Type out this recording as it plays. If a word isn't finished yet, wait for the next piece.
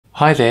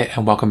Hi there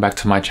and welcome back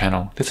to my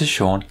channel. This is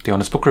Sean, the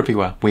Honest Book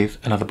Reviewer,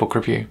 with another book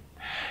review.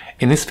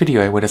 In this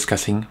video we're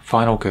discussing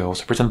Final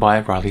Girls, written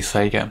by Riley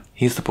Sager.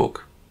 Here's the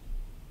book.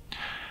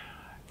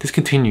 This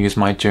continues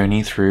my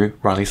journey through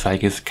Riley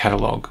Sager's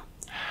catalogue.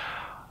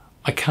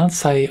 I can't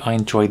say I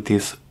enjoyed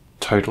this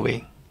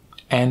totally,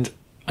 and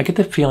I get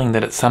the feeling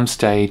that at some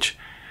stage,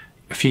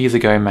 a few years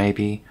ago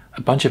maybe,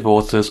 a bunch of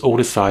authors all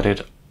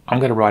decided I'm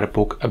going to write a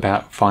book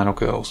about Final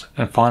Girls,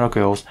 and Final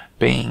Girls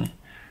being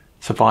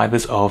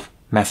survivors of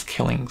mass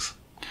killings.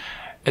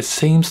 It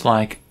seems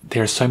like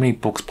there are so many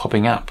books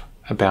popping up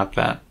about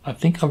that. I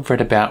think I've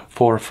read about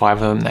 4 or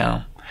 5 of them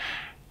now.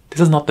 This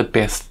is not the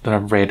best that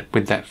I've read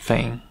with that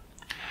theme.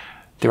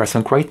 There are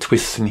some great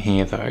twists in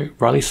here though.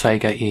 Riley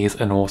Sager is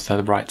an author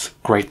that writes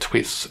great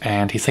twists,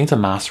 and he seems a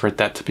master at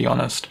that, to be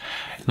honest.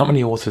 Not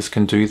many authors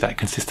can do that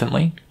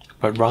consistently,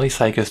 but Riley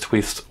Sager's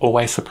twists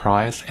always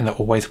surprise, and they're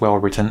always well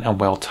written and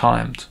well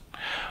timed.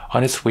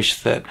 I just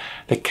wish that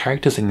the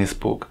characters in this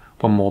book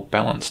were more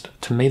balanced.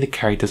 To me, the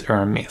characters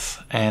are a miss,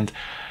 and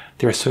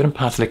there are certain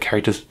parts of the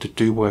characters that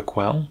do work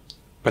well,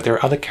 but there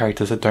are other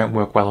characters that don't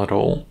work well at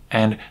all,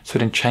 and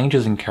certain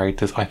changes in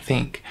characters, I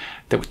think,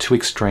 that were too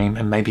extreme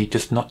and maybe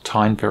just not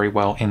timed very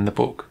well in the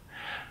book.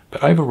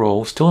 But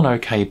overall, still an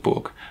okay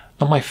book.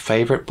 Not my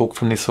favourite book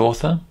from this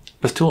author,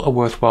 but still a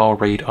worthwhile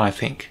read, I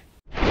think.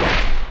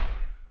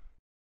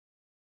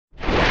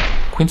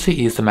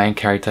 Quincy is the main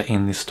character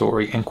in this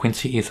story, and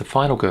Quincy is a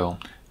final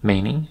girl,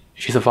 meaning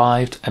she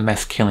survived a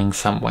mass killing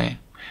somewhere.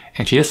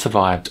 And she just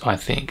survived, I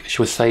think.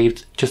 She was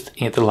saved just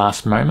at the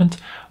last moment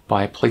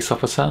by a police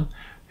officer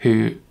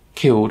who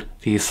killed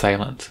the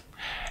assailant.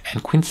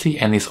 And Quincy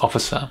and this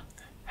officer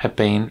have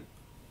been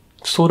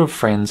sort of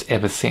friends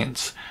ever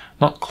since.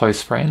 Not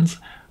close friends,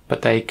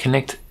 but they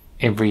connect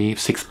every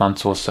 6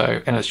 months or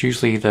so, and it's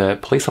usually the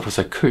police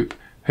officer, Coop,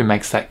 who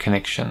makes that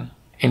connection.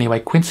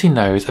 Anyway, Quincy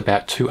knows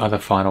about 2 other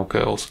final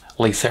girls,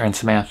 Lisa and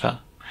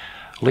Samantha.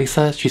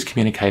 Lisa she's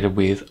communicated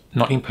with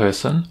not in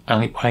person,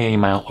 only by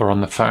email or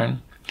on the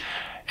phone.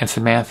 And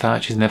Samantha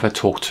she's never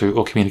talked to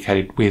or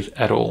communicated with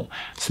at all.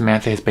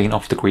 Samantha has been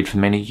off the grid for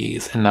many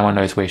years and no one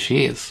knows where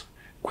she is.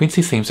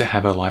 Quincy seems to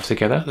have her life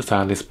together at the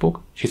start of this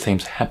book. She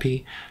seems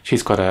happy.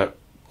 She's got a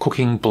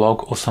cooking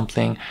blog or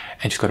something,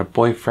 and she's got a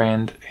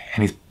boyfriend,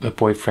 and her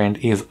boyfriend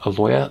is a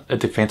lawyer, a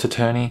defense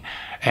attorney,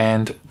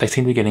 and they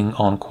seem to be getting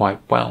on quite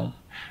well.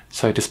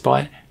 So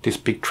despite this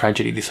big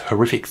tragedy, this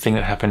horrific thing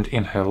that happened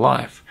in her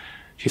life,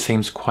 she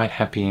seems quite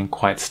happy and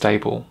quite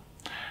stable.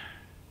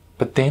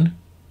 But then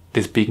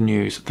there's big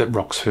news that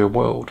rocks her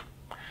world.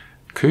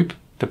 Coop,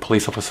 the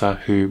police officer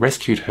who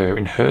rescued her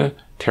in her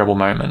terrible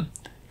moment,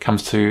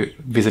 comes to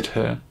visit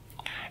her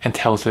and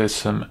tells her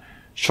some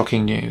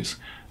shocking news.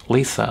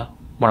 Lisa,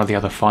 one of the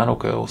other final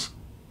girls,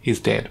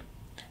 is dead.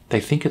 They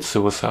think it's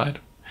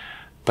suicide,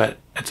 but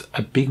it's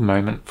a big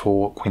moment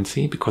for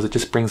Quincy because it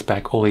just brings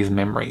back all these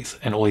memories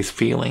and all these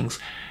feelings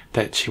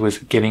that she was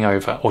getting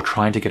over or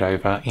trying to get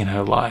over in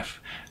her life.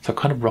 So it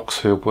kind of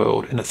rocks her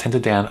world and it sends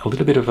her down a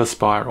little bit of a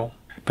spiral.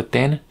 But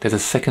then there's a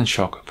second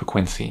shock for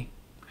Quincy.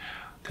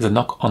 There's a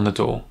knock on the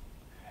door,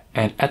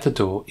 and at the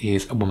door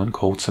is a woman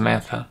called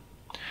Samantha.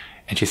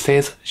 And she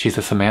says she's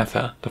the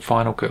Samantha, the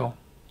final girl.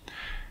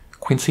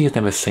 Quincy has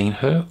never seen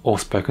her or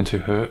spoken to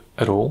her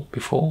at all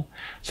before,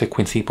 so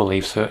Quincy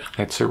believes her and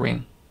lets her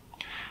in.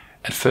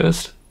 At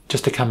first,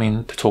 just to come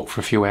in to talk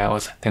for a few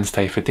hours, then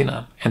stay for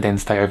dinner, and then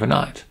stay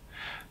overnight.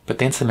 But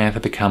then Samantha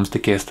becomes the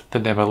guest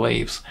that never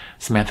leaves.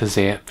 Samantha's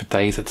there for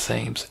days it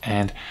seems,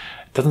 and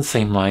it doesn't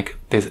seem like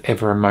there's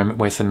ever a moment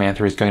where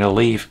Samantha is going to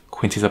leave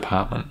Quincy's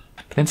apartment.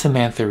 But then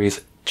Samantha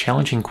is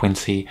challenging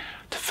Quincy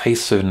to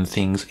face certain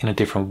things in a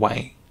different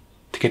way,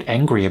 to get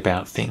angry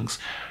about things,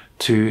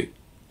 to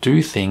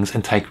do things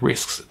and take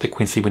risks that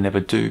Quincy would never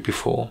do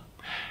before.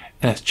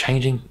 And it's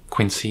changing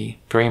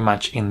Quincy very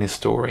much in this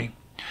story.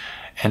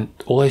 And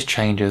all those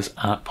changes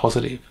aren't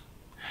positive.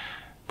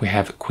 We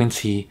have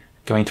Quincy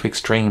going to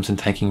extremes and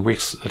taking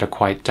risks that are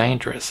quite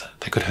dangerous,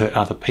 that could hurt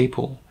other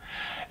people.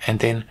 And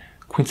then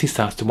Quincy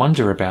starts to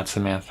wonder about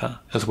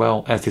Samantha as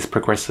well as this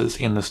progresses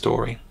in the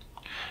story.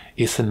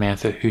 Is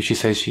Samantha who she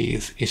says she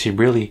is? Is she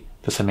really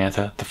the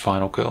Samantha, the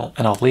final girl?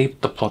 And I'll leave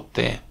the plot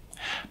there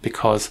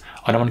because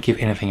I don't want to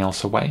give anything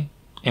else away.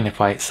 And if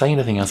I say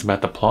anything else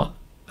about the plot,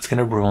 it's going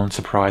to ruin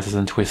surprises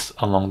and twists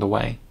along the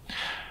way.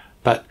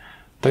 But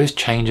those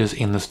changes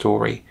in the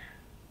story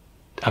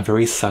are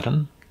very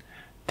sudden.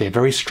 They're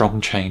very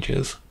strong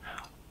changes.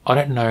 I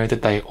don't know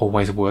that they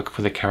always work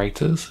for the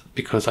characters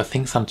because I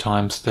think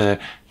sometimes the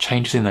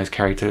changes in those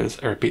characters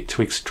are a bit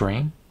too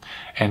extreme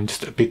and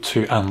just a bit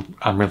too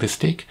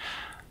unrealistic.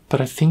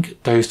 But I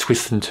think those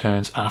twists and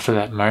turns after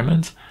that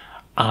moment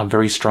are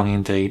very strong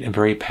indeed and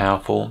very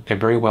powerful. They're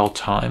very well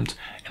timed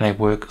and they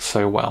work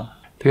so well.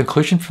 The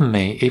conclusion for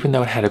me, even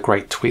though it had a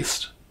great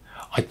twist,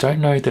 I don't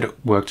know that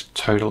it worked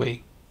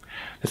totally.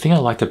 The thing I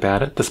liked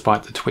about it,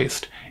 despite the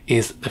twist,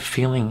 is the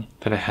feeling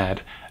that it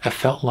had. It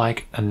felt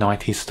like a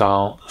 90s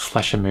style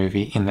slasher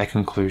movie in that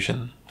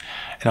conclusion.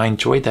 And I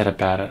enjoyed that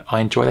about it. I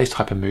enjoy those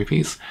type of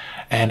movies,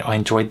 and I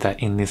enjoyed that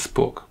in this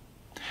book.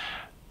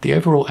 The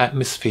overall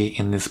atmosphere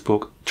in this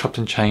book chopped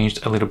and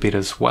changed a little bit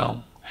as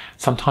well.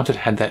 Sometimes it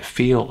had that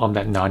feel of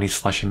that 90s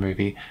slasher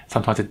movie,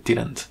 sometimes it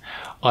didn't.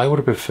 I would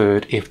have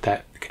preferred if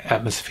that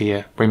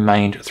atmosphere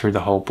remained through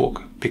the whole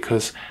book,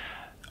 because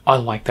I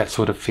like that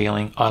sort of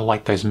feeling. I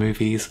like those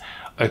movies.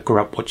 I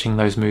grew up watching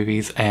those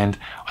movies, and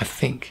I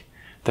think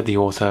that the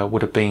author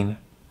would have been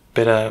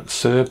better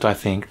served, I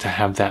think, to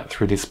have that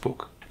through this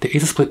book. There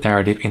is a split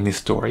narrative in this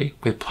story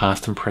with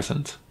past and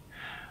present.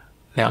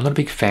 Now, I'm not a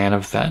big fan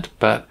of that,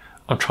 but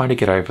I'm trying to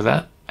get over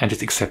that and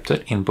just accept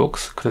it in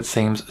books, because it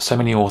seems so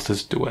many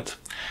authors do it.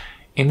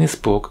 In this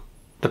book,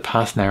 the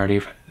past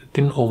narrative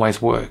didn't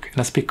always work, and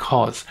that's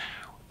because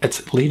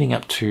it's leading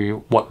up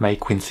to what made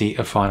Quincy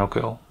a final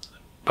girl.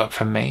 But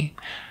for me,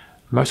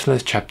 most of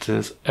those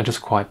chapters are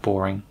just quite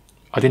boring.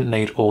 I didn't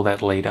need all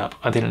that lead up.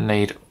 I didn't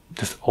need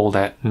just all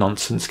that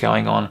nonsense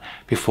going on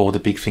before the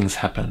big things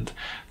happened.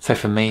 So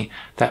for me,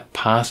 that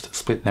past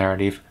split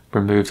narrative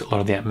removes a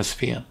lot of the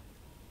atmosphere.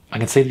 I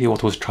can see the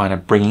author was trying to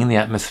bring in the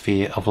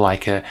atmosphere of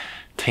like a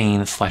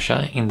teen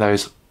slasher in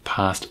those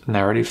past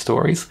narrative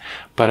stories,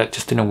 but it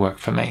just didn't work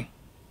for me.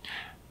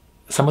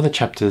 Some of the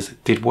chapters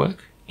did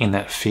work in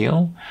that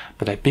feel,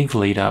 but that big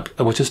lead up,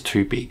 it was just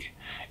too big.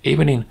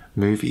 Even in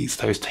movies,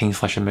 those teen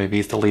slasher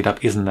movies, the lead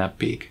up isn't that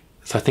big.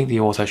 So I think the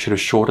author should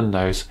have shortened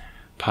those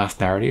past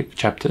narrative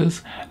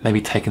chapters, maybe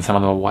taken some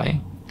of them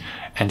away,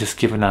 and just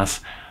given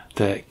us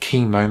the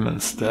key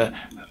moments, the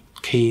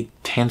key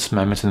tense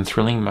moments and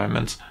thrilling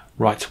moments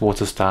right towards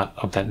the start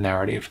of that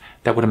narrative.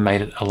 That would have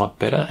made it a lot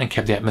better and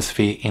kept the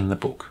atmosphere in the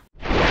book.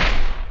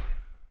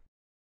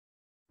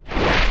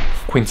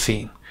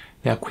 Quincy.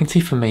 Now,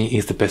 Quincy for me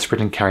is the best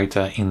written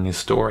character in this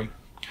story.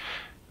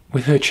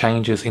 With her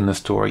changes in the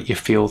story, you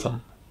feel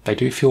them. They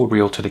do feel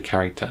real to the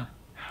character.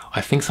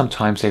 I think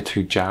sometimes they're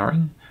too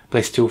jarring, but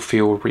they still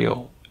feel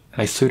real.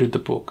 And they suited the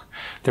book.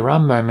 There are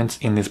moments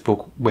in this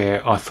book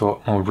where I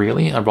thought, oh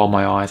really? I rolled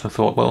my eyes and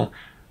thought, well,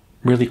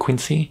 really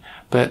Quincy?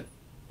 But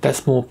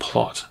that's more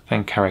plot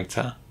than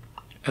character.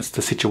 It's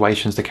the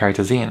situations the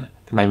character's in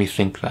that made me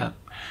think that.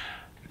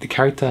 The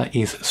character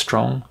is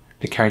strong.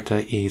 The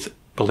character is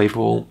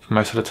believable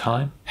most of the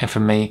time. And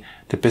for me,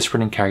 the best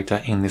written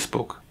character in this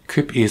book.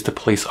 Coop is the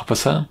police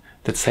officer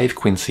that saved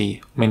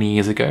Quincy many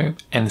years ago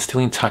and is still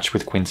in touch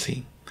with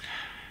Quincy.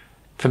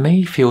 For me,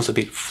 he feels a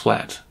bit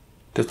flat.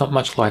 There's not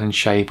much light and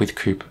shade with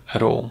Coop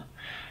at all.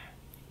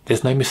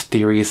 There's no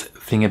mysterious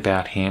thing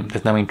about him.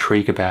 There's no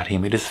intrigue about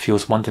him. It just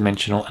feels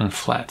one-dimensional and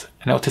flat.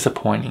 And that was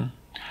disappointing.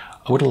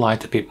 I would have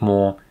liked a bit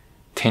more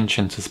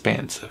tension,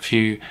 suspense, a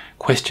few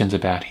questions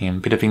about him, a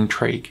bit of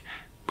intrigue.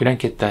 We don't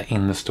get that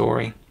in the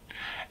story.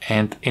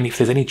 And if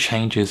there's any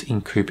changes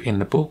in Coop in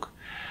the book,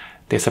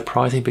 they're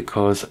surprising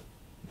because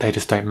they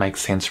just don't make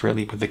sense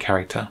really with the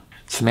character.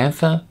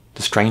 Samantha,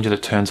 the stranger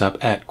that turns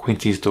up at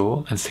Quincy's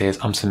door and says,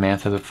 I'm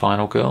Samantha, the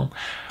final girl.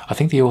 I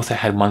think the author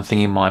had one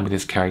thing in mind with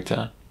this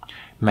character.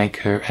 Make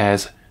her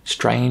as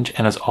strange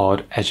and as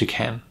odd as you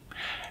can.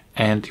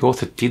 And the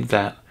author did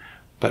that,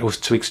 but it was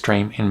too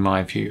extreme in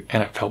my view,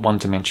 and it felt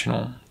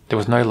one-dimensional. There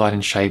was no light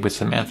and shade with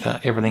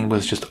Samantha. Everything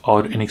was just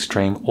odd and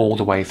extreme all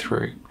the way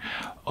through.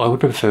 I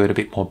would have preferred a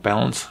bit more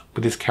balance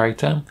with this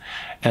character,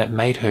 and it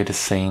made her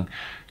just seem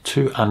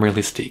too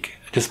unrealistic.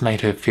 It just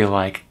made her feel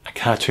like a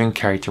cartoon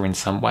character in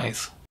some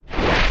ways.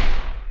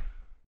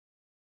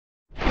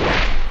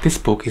 This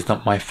book is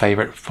not my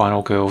favourite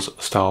Final Girls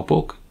style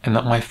book, and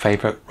not my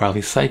favourite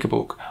Riley Sager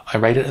book. I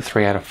rate it a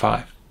 3 out of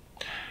 5.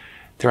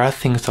 There are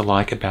things to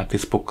like about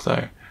this book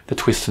though. The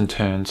twists and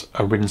turns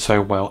are written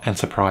so well and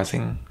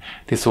surprising.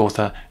 This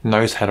author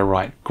knows how to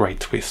write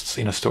great twists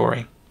in a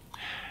story.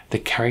 The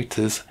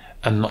characters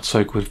are not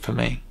so good for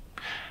me.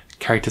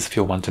 Characters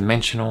feel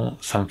one-dimensional,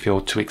 some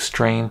feel too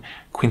extreme.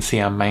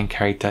 Quincy, our main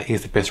character,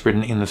 is the best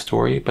written in the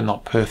story, but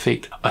not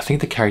perfect. I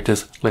think the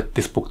characters let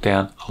this book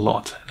down a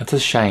lot. That's a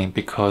shame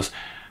because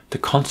the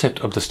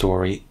concept of the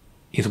story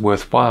is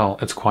worthwhile,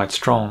 it's quite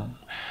strong.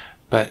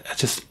 But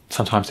it's just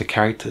sometimes the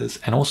characters,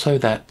 and also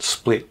that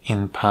split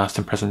in past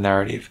and present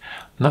narrative.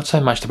 Not so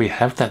much that we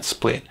have that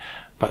split,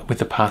 but with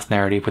the past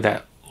narrative, with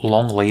that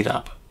long lead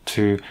up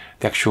to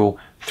the actual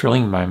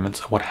thrilling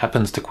moments of what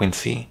happens to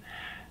Quincy,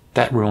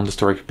 that ruined the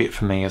story a bit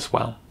for me as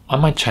well.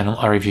 On my channel,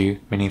 I review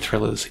many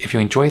thrillers. If you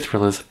enjoy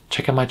thrillers,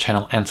 check out my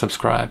channel and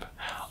subscribe.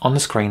 On the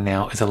screen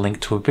now is a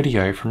link to a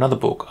video from another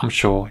book I'm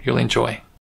sure you'll enjoy.